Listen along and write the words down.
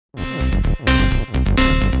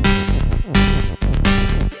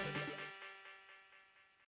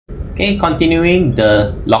Okay, continuing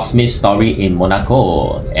the locksmith story in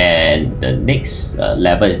Monaco, and the next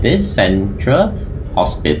level is this Central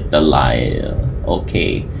Hospital.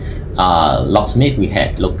 Okay, locksmith we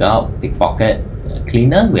had lookout, pickpocket,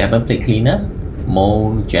 cleaner. We haven't played cleaner.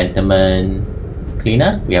 Mole, gentleman,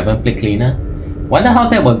 cleaner. We haven't played cleaner. Wonder how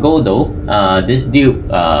that will go though. This dude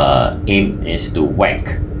aim is to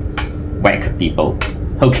whack people.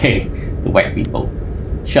 Okay, to whack people.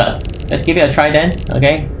 Sure, let's give it a try then.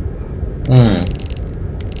 Okay.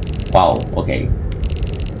 Wow. Okay.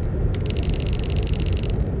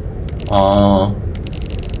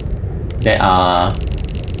 They are.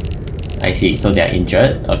 I see. So they are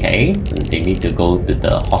injured. Okay. They need to go to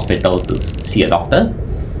the hospital to see a doctor.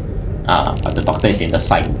 But the doctor is in the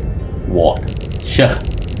side ward. Sure.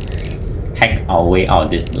 Hack our way out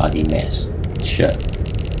of this bloody mess. Sure.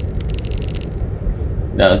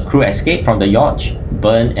 The crew escaped from the yacht,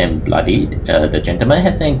 burned and bloodied. The gentleman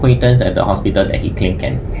has an acquaintance at the hospital that he claimed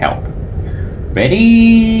can help.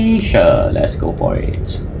 Ready? Sure, let's go for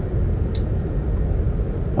it.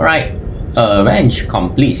 Alright. Wrench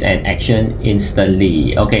completes an action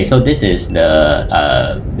instantly. Okay, so this is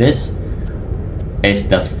the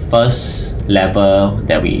first level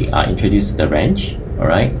that we are introduced to the wrench.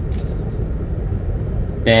 Alright.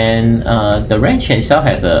 Then the wrench itself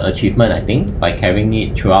has an achievement, I think, by carrying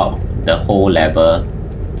it throughout the whole level.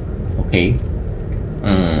 Okay.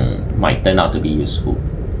 Might turn out to be useful.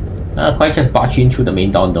 Quite just barging through the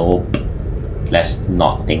main door. Nope. Let's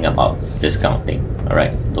not think about this kind of thing.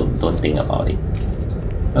 Alright, don't think about it.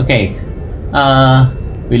 Okay.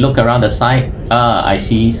 We look around the side. I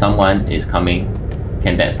see someone is coming.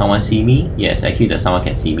 Can that someone see me? Yes, actually that someone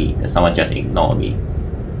can see me. That someone just ignore me.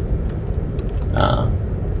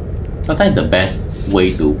 Sometimes the best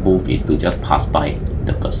way to move is to just pass by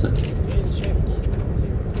the person.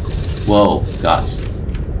 Whoa, guards.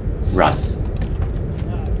 Run.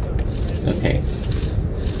 Okay.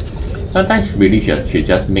 Sometimes really should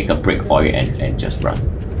just make a break for it and just run.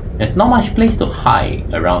 There's not much place to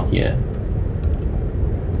hide around here.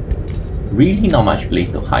 Really not much place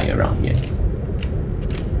to hide around here.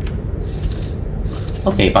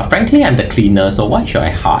 Okay, but frankly I'm the cleaner, so why should I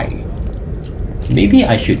hide? Maybe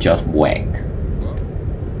I should just whack.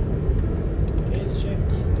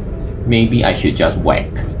 Maybe I should just whack.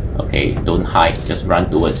 Okay, don't hide, just run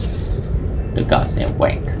towards the guards and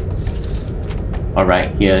whack.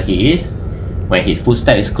 Alright, here he is. When his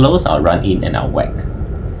footstep is close, I'll run in and I'll whack.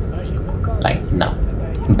 Like now.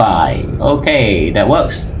 Bye. Okay, that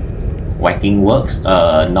works. Whacking works.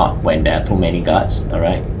 Not when there are too many guards.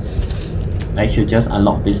 Alright. I should just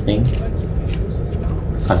unlock this thing.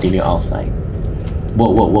 Continue outside.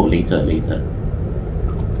 Whoa, laser.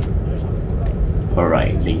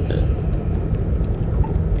 Alright, laser.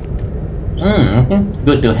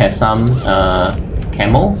 Good to have some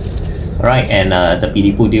camo. Alright, and the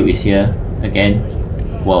beautiful dude is here again.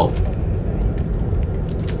 Whoa.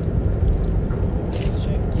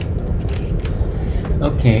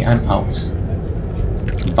 Okay, I'm out.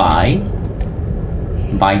 Bye.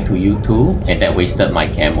 Bye to you too. And that wasted my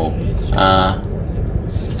camo.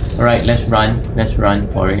 Alright, let's run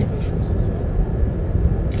for it.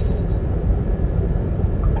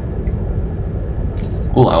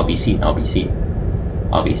 Oh, I'll be seen.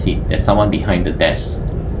 There's someone behind the desk.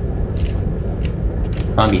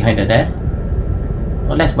 Someone behind the desk?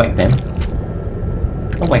 Oh, let's whack them.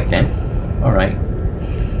 Alright.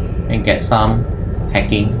 And get some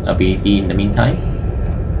hacking ability in the meantime.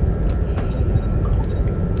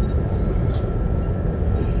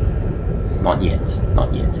 Not yet.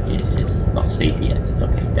 It's not safe yet.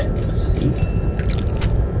 Okay, that was safe.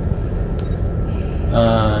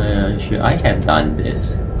 Should I have done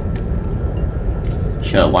this?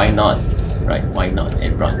 Sure, why not? Right, why not?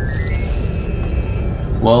 And run.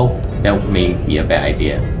 Well, that may be a bad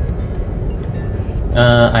idea.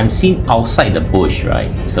 I'm seen outside the bush,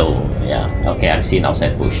 right? So yeah, okay, I'm seen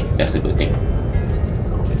outside the bush. That's a good thing.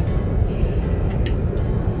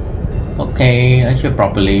 Okay, I should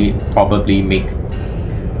probably make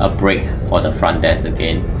a break for the front desk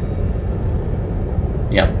again.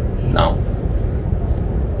 Yep, now.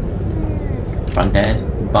 Front desk,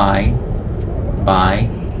 bye.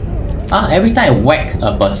 Every time I whack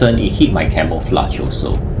a person, it hit my camouflage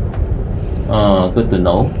also. Good to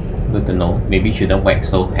know. Maybe shouldn't whack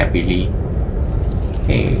so happily.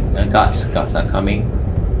 Okay, the guards are coming.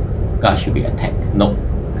 Guards should be attacked. Nope,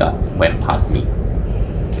 guard went past me.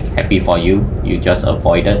 Happy for you, you just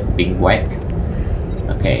avoided being whacked.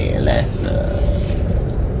 Okay, let's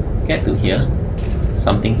get to here.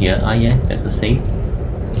 Something here. Yeah, there's a safe.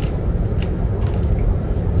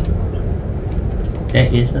 There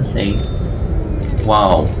is a safe.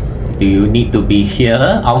 Wow. Do you need to be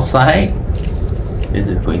here outside? This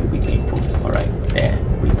is going to be painful. Alright, there.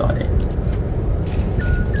 We got it.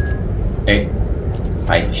 Hey.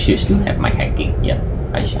 I should still have my hacking. Yeah,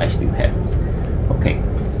 I still have. Okay.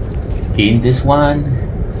 Gain this one.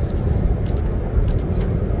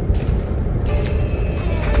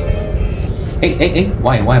 Hey.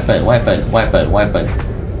 Why? What happened? What happened? What happened? What happened?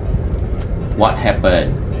 What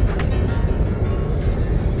happened?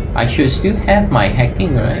 I should still have my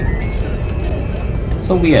hacking, right?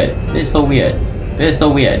 So weird. This is so weird. This is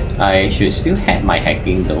so weird. I should still have my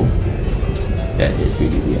hacking though. That is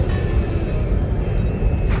really weird.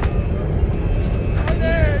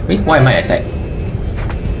 Wait, why am I attacked?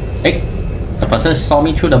 Hey! The person saw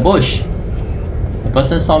me through the bush! The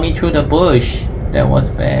person saw me through the bush! That was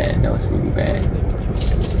bad. That was really bad.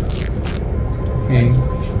 Okay.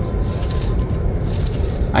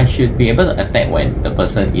 I should be able to attack when the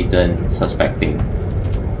person isn't suspecting.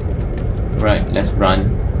 Right, let's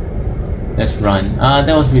run. Let's run. Ah,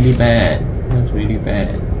 that was really bad. That was really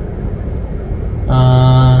bad.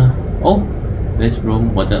 Oh, this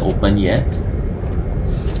room wasn't open yet.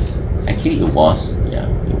 Actually, it was. Yeah,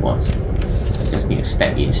 it was. I just need to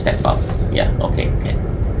step in, step up. Yeah, okay.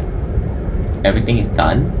 Everything is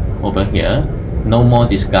done over here. No more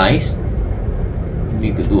disguise.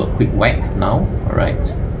 Need to do a quick whack now.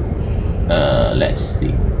 Alright. Let's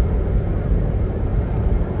see.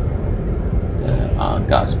 There are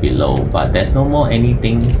guards below, but there's no more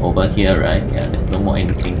anything over here, right? Yeah, there's no more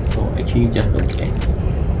anything. So actually just don't care.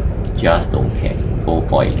 Just don't care. Go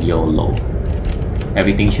for it, YOLO.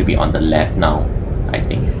 Everything should be on the left now, I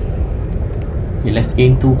think. Okay, let's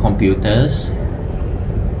gain 2 computers.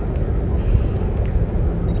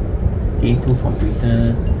 Gain 2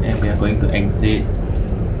 computers, and we are going to exit.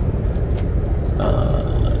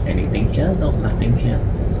 Anything here? No, nothing here.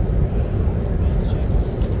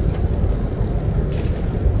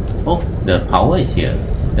 Oh, the power is here.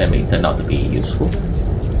 That may turn out to be useful.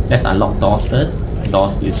 Let's unlock doors first.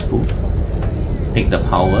 Doors useful. Take the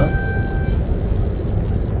power.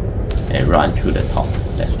 And run through the top.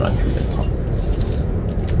 Let's run through the top.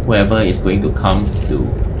 Whoever is going to come to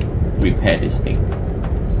repair this thing.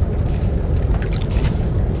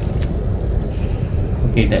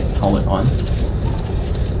 Okay, that's powered on.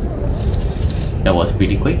 That was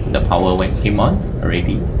pretty quick. The power came on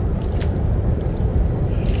already.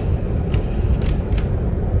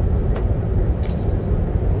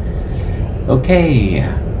 Okay,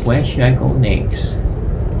 where should I go next?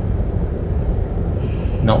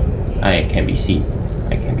 No, I can be seen.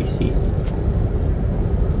 I can be seen.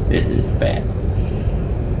 This is bad.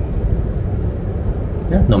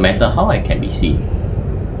 Yeah, no matter how I can be seen.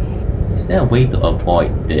 Is there a way to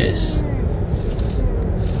avoid this?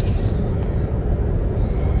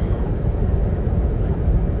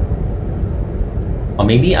 Or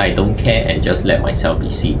maybe I don't care and just let myself be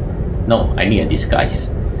seen. No, I need a disguise.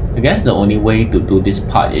 I guess the only way to do this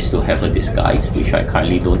part is to have a disguise, which I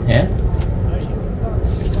currently don't have.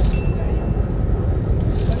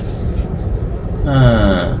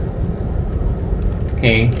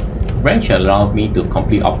 Okay, branch allows me to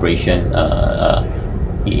complete operation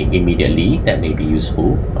immediately. That may be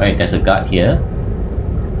useful. Alright, there's a guard here.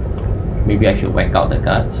 Maybe I should whack out the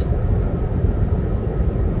guards.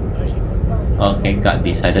 Okay, guard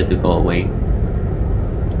decided to go away.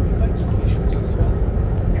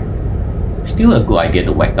 Still a good idea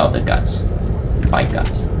to whack out the guards. 5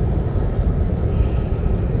 guards.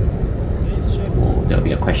 Oh, there'll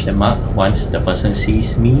be a question mark once the person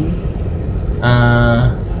sees me.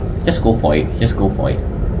 Just go for it. Just go for it.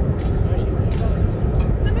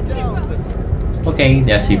 Okay,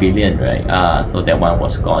 they're civilian, right? So that one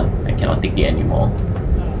was gone. I cannot take it anymore.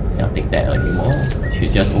 Cannot take that anymore. I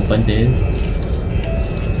should just open this.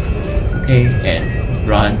 Okay, and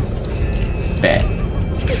run. Bad.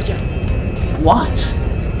 What?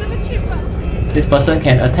 This person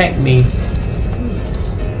can attack me.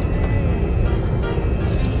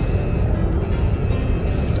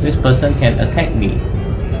 This person can attack me.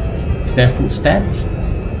 Is there footsteps?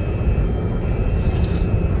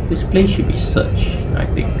 This place should be searched, I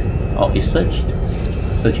think. Oh, it's searched.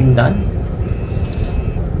 Searching done.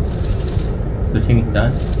 Searching is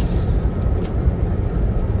done.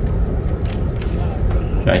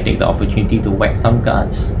 Should I take the opportunity to whack some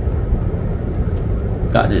guards?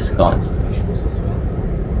 Guard is gone.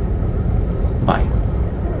 Bye.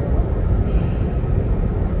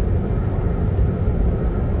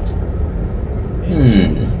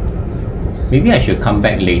 Maybe I should come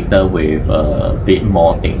back later with a bit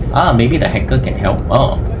more thing. Maybe the hacker can help.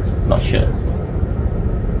 Oh, not sure.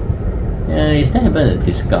 Is there even a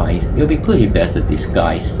disguise? It'll be good if there's a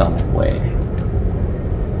disguise somewhere.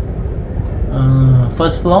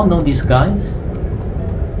 First floor, no disguise?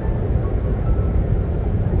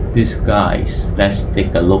 Disguise. Let's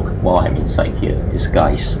take a look while I'm inside here.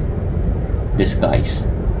 Disguise. Disguise.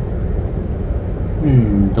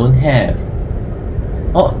 Don't have.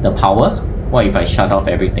 Oh, the power? What if I shut off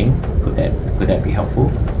everything? Could that be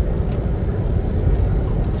helpful?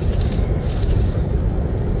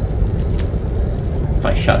 If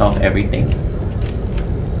I shut off everything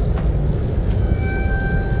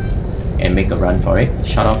and make a run for it.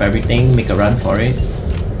 Shut off everything, make a run for it.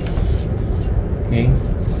 Okay.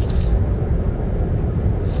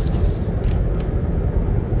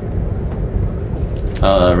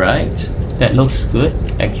 Alright, that looks good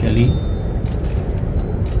actually.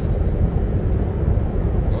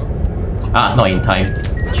 Not in time.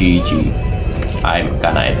 GG. I'm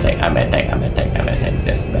gonna attack. I'm attack.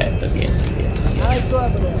 That's bad again.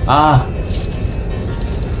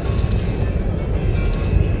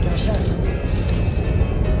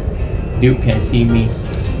 Duke can see me.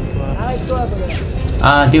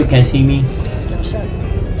 Duke can see me.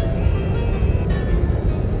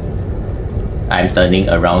 I'm turning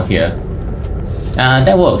around here.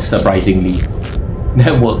 That works surprisingly.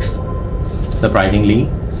 That works surprisingly.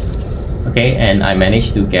 Okay, and I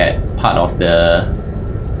managed to get part of the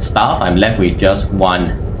stuff. I'm left with just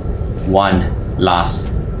one last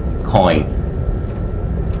coin.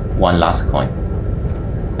 One last coin.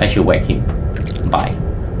 I should whack him. Bye.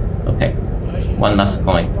 Okay, one last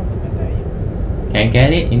coin. Can I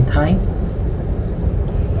get it in time?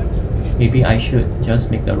 Maybe I should just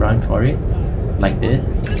make a run for it. Like this.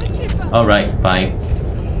 Alright, bye.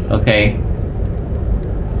 Okay.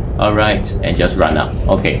 Alright, and just run up.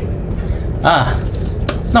 Okay.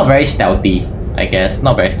 Not very stealthy, I guess.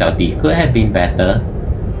 Not very stealthy. Could have been better.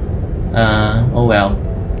 Oh well.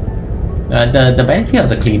 The benefit of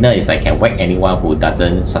the cleaner is I can whack anyone who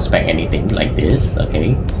doesn't suspect anything like this.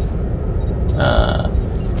 Okay.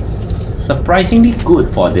 Surprisingly good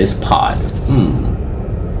for this part.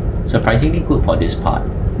 Surprisingly good for this part.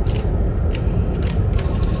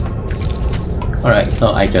 Alright,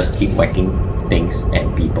 so I just keep whacking things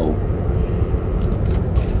and people.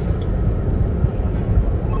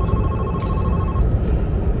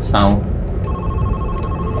 Sound.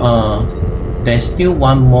 There's still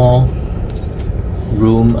one more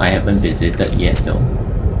room I haven't visited yet though.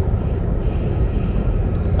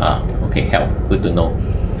 Okay, health. Good to know.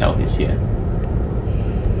 Health is here.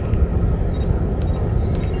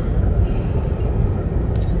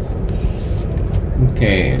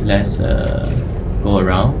 Okay, let's go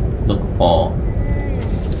around, look for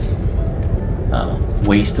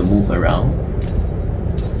ways to move around.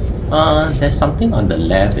 There's something on the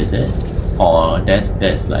left, is it? Or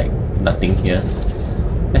there's like nothing here.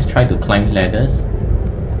 Let's try to climb ladders.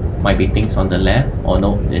 Might be things on the left. Oh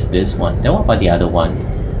no, there's this one. Then what about the other one?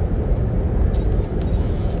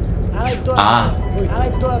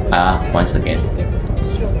 Once again.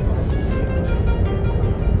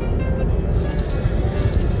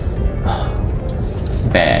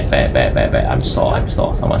 Bad. I'm saw.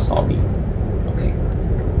 Someone saw me. Okay.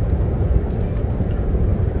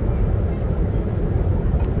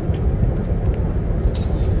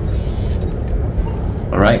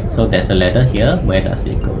 Alright, so there's a ladder here. Where does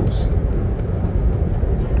it go?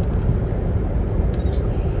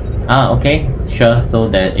 Okay, sure. So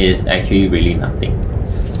there is actually really nothing.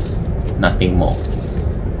 Nothing more.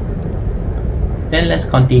 Then let's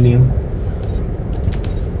continue.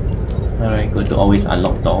 Alright, good to always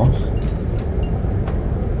unlock doors.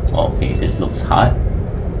 Okay, this looks hard.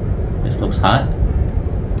 This looks hard.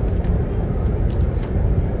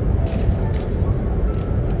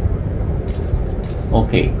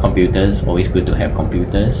 Okay, computers. Always good to have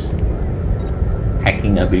computers.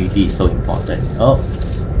 Hacking ability is so important. Oh,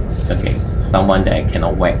 okay. Someone that I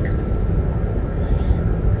cannot whack.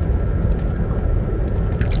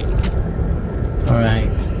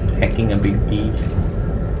 Alright, hacking abilities.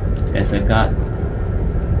 There's a guard.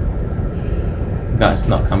 Guard's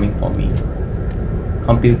not coming for me.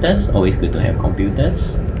 Computers, always good to have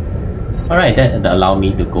computers. Alright, that allow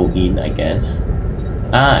me to go in, I guess.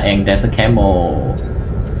 And there's a camo.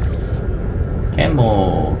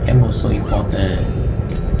 Camo's so important.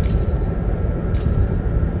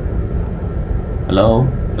 Hello?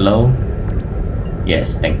 Hello?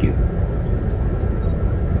 Yes, thank you.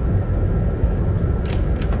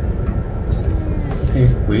 Okay,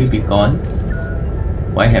 will it be gone?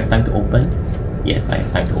 Will I have time to open? Yes, I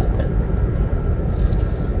have time to open.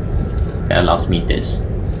 That allows me this.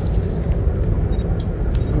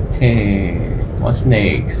 Okay, what's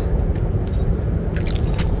next?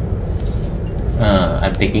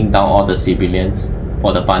 I'm taking down all the civilians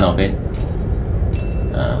for the fun of it.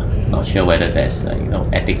 Not sure whether that's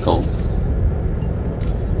ethical.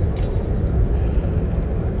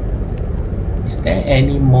 Is there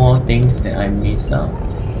any more things that I missed out?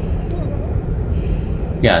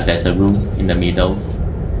 Yeah, there's a room in the middle.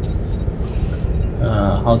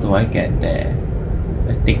 How do I get there?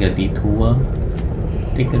 Let's take a detour.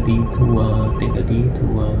 Take a detour. Take a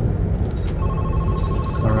detour.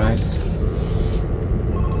 Alright.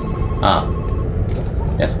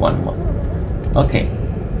 That's one more. Okay.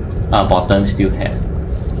 Bottom still have.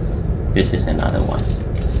 This is another one.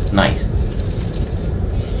 Nice.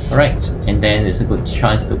 Alright, and then it's a good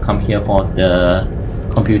chance to come here for the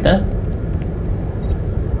computer.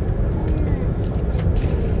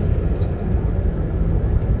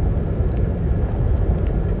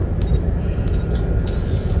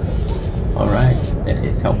 Alright, that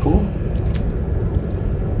is helpful.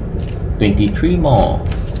 23 more.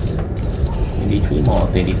 23 more,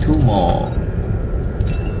 22 more.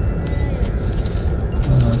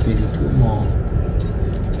 22 more.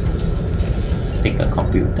 Take a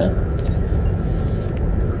computer.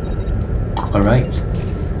 Alright.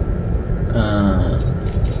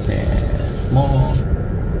 There's more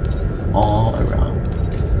all around.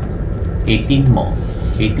 18 more.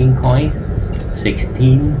 18 coins.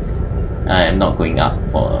 16. I'm not going up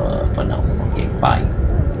for now. Okay, bye.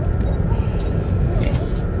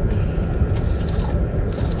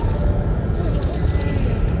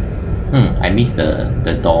 I missed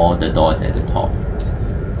the door. The door is at the top.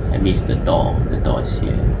 I missed the door. The door is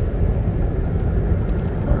here.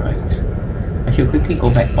 Alright. I should quickly go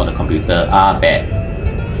back for the computer. Bad.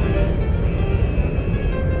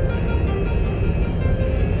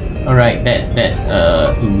 Alright, that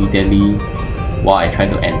immediately while I try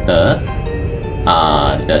to enter,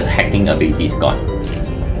 the hacking ability is gone.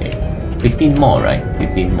 Okay. 15 more, right?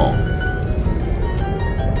 15 more.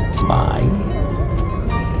 Bye.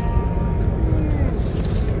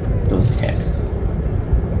 Don't have.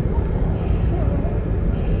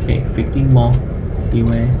 Okay, 15 more. See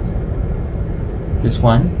where? This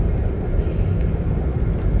one.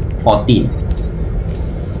 14.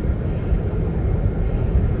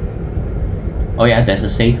 Oh yeah, there's a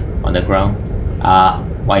safe on the ground.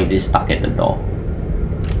 Why is it stuck at the door?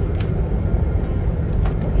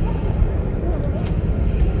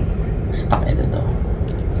 Stuck at the door.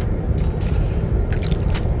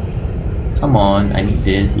 Come on, I need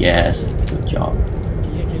this. Yes, good job.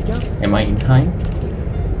 Am I in time?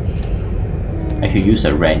 I should use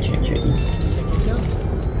a wrench actually.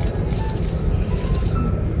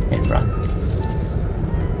 And run.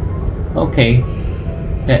 Okay,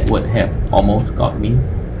 that would have almost got me.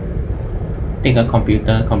 Take a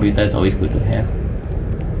computer. Computer is always good to have.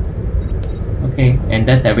 Okay, and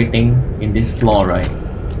that's everything in this floor, right?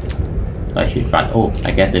 I should run. Oh,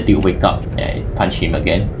 I guess the dude wake up and I punch him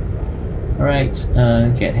again. Alright,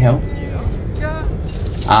 get help.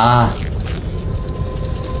 Alright.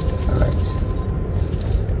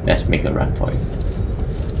 Let's make a run for it.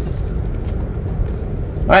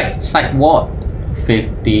 Alright, side ward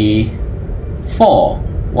 54.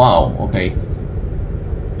 Wow, okay.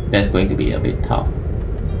 That's going to be a bit tough.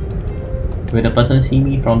 Will the person see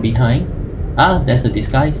me from behind? There's a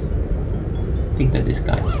disguise. Take the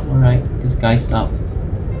disguise. Alright, disguise up.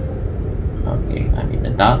 Okay, I'm in the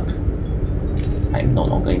dark. I'm no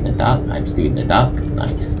longer in the dark. I'm still in the dark.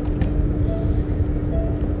 Nice.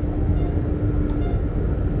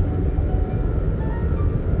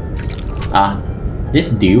 This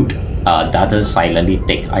dude doesn't silently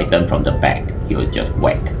take item from the bag. He will just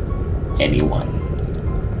whack anyone.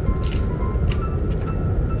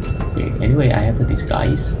 Okay, anyway, I have a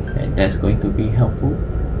disguise and that's going to be helpful.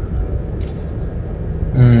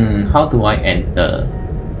 How do I enter?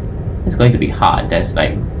 It's going to be hard. There's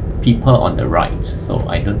like people on the right, so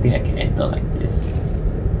I don't think I can enter like this.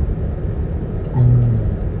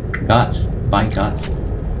 Guards, buy guards.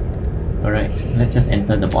 Alright, let's just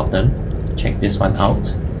enter the bottom. Check this one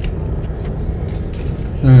out.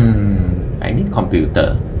 I need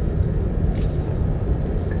computer.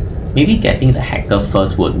 Maybe getting the hacker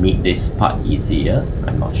first would make this part easier.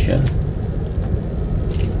 I'm not sure.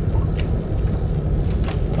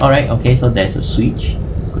 Alright, okay, so there's a switch.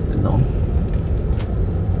 Good to know.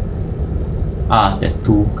 There's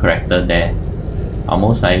two characters there. I'll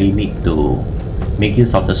most likely need to make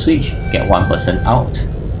use of the switch. Get one person out.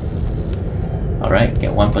 Alright,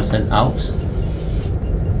 get one person out.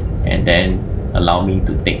 And then allow me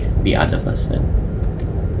to take the other person.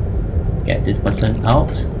 Get this person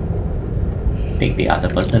out. Take the other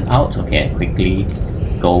person out. Okay, and quickly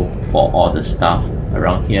go for all the stuff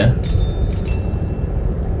around here.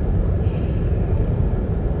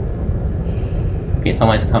 Okay,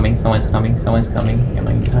 someone's coming, someone's coming, someone's coming. Am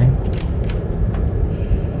I in time?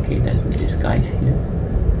 Okay, there's this guy's here.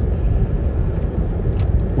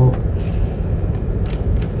 Whoa.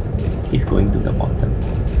 He's going to the bottom.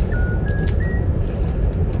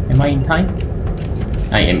 Am I in time?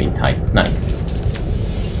 I am in time. Nice.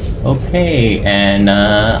 Okay, and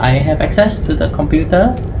I have access to the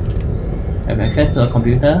computer.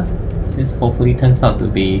 This hopefully turns out to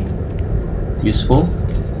be useful.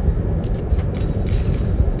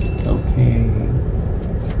 Okay.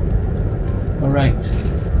 Alright.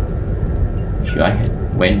 Should I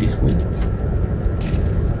have went this way?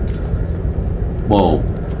 Whoa.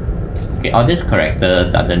 Okay, all this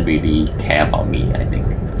character doesn't really care about me, I think.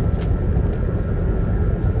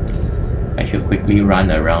 I should quickly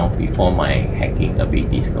run around before my hacking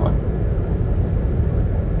ability is gone.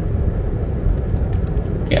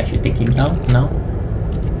 Okay, I should take him down now.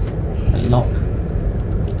 Unlock.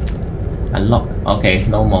 Unlock. Okay,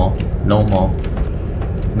 no more. No more.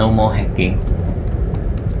 No more hacking.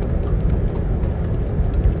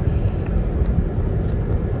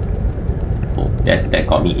 Oh, that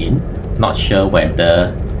got me in. Not sure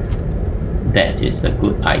whether that is a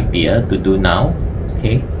good idea to do now.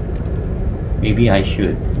 Okay. Maybe I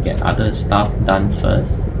should get other stuff done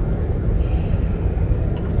first.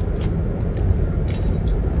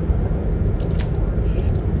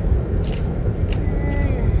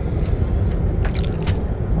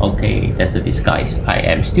 Okay, that's a disguise. I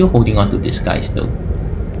am still holding on to disguise though.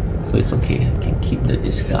 So it's okay, I can keep the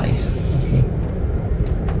disguise. Okay.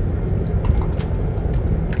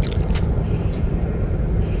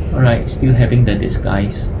 Alright, still having the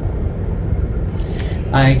disguise.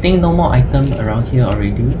 I think no more item around here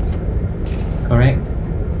already. Correct?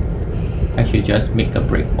 I should just make a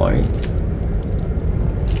break for it.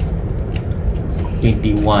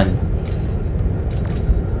 21.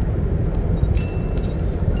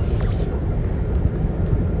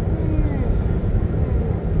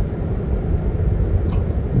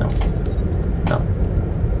 No. No.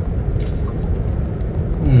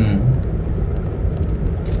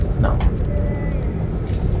 No.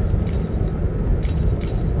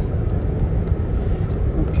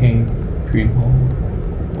 Okay, 3 more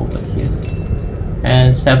over here.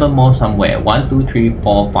 And 7 more somewhere. 1, 2, 3,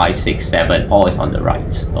 4, 5, 6, 7. All is on the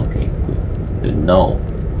right. Okay, good to know.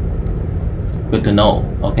 Good to know.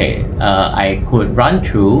 Okay, I could run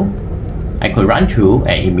through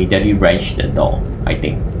and immediately wrench the door. I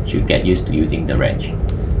think should get used to using the wrench.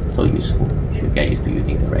 So useful. Should get used to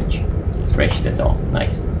using the wrench. Wrench the door.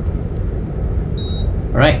 Nice.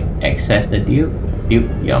 Alright, access the Duke. Duke,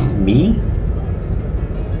 yummy.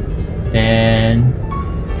 Then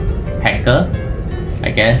hacker.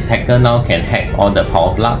 I guess hacker now can hack all the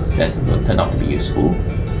power plugs. That will turn out to be useful.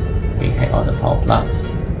 Okay, hack all the power plugs.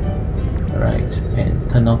 Alright, and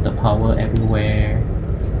turn off the power everywhere.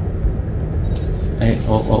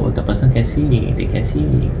 Oh, the person can see me. They can see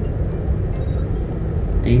me.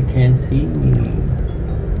 They can see me.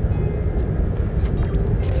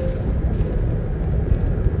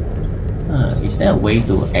 Is there a way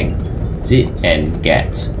to exit and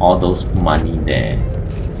get all those money there?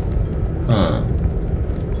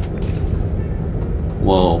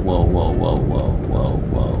 Whoa, whoa, whoa, whoa, whoa, whoa,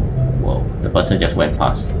 whoa, whoa. The person just went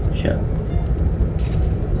past. Sure.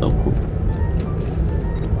 So cool.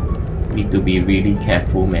 Need to be really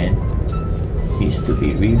careful, man. Needs to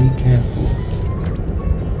be really careful.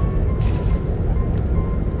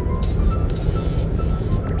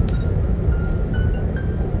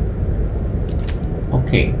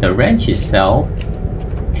 Okay, the wrench itself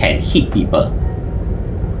can hit people.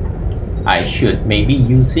 I should maybe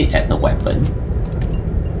use it as a weapon.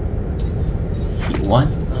 Hit 1,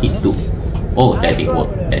 hit 2. Oh, that didn't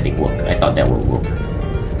work. That didn't work. I thought that would work.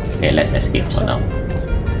 Okay, let's escape for now.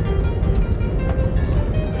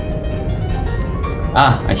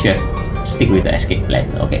 I should stick with the escape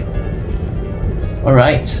plan. Okay.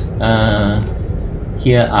 Alright.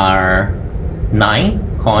 Here are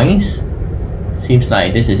 9 coins. Seems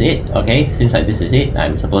like this is it. Okay, seems like this is it.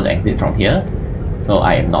 I'm supposed to exit from here. So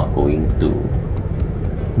I am not going to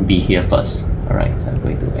be here first. Alright, so I'm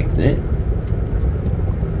going to exit.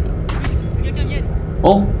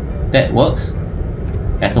 Oh, that works.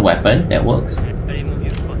 As a weapon, that works.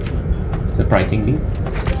 Surprisingly.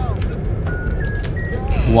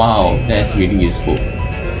 Wow, that's really useful.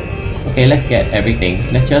 Okay, let's get everything.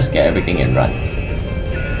 Let's just get everything and run.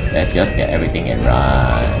 Let's just get everything and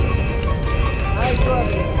run.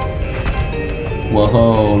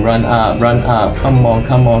 Whoa, run up, run up. Come on,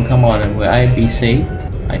 come on, come on. Will I be safe?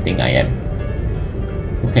 I think I am.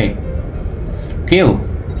 Okay. Pew!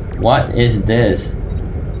 What is this?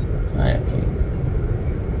 Okay.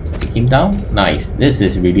 take him down. Nice. This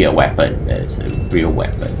is really a weapon. It's a real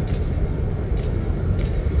weapon.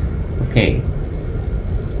 Okay.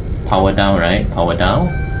 Power down, right? Power down.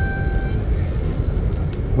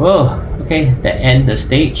 Whoa. Okay, that ends the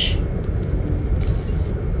stage.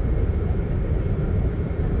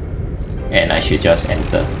 And I should just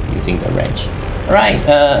enter using the wrench. Alright,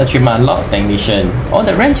 achievement unlocked, technician. Oh,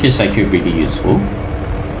 the wrench is actually pretty useful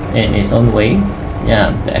in its own way.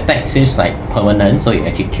 Yeah, the attack seems like permanent, so it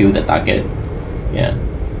actually kills the target. Yeah.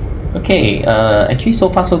 Okay, actually so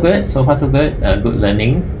far so good. So far so good. Good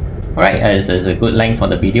learning. Alright, it's a good length for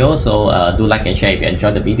the video, so do like and share if you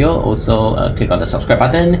enjoyed the video. Also, click on the subscribe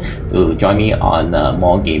button to join me on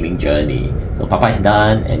more gaming journey. So Papa is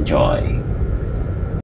done. Enjoy.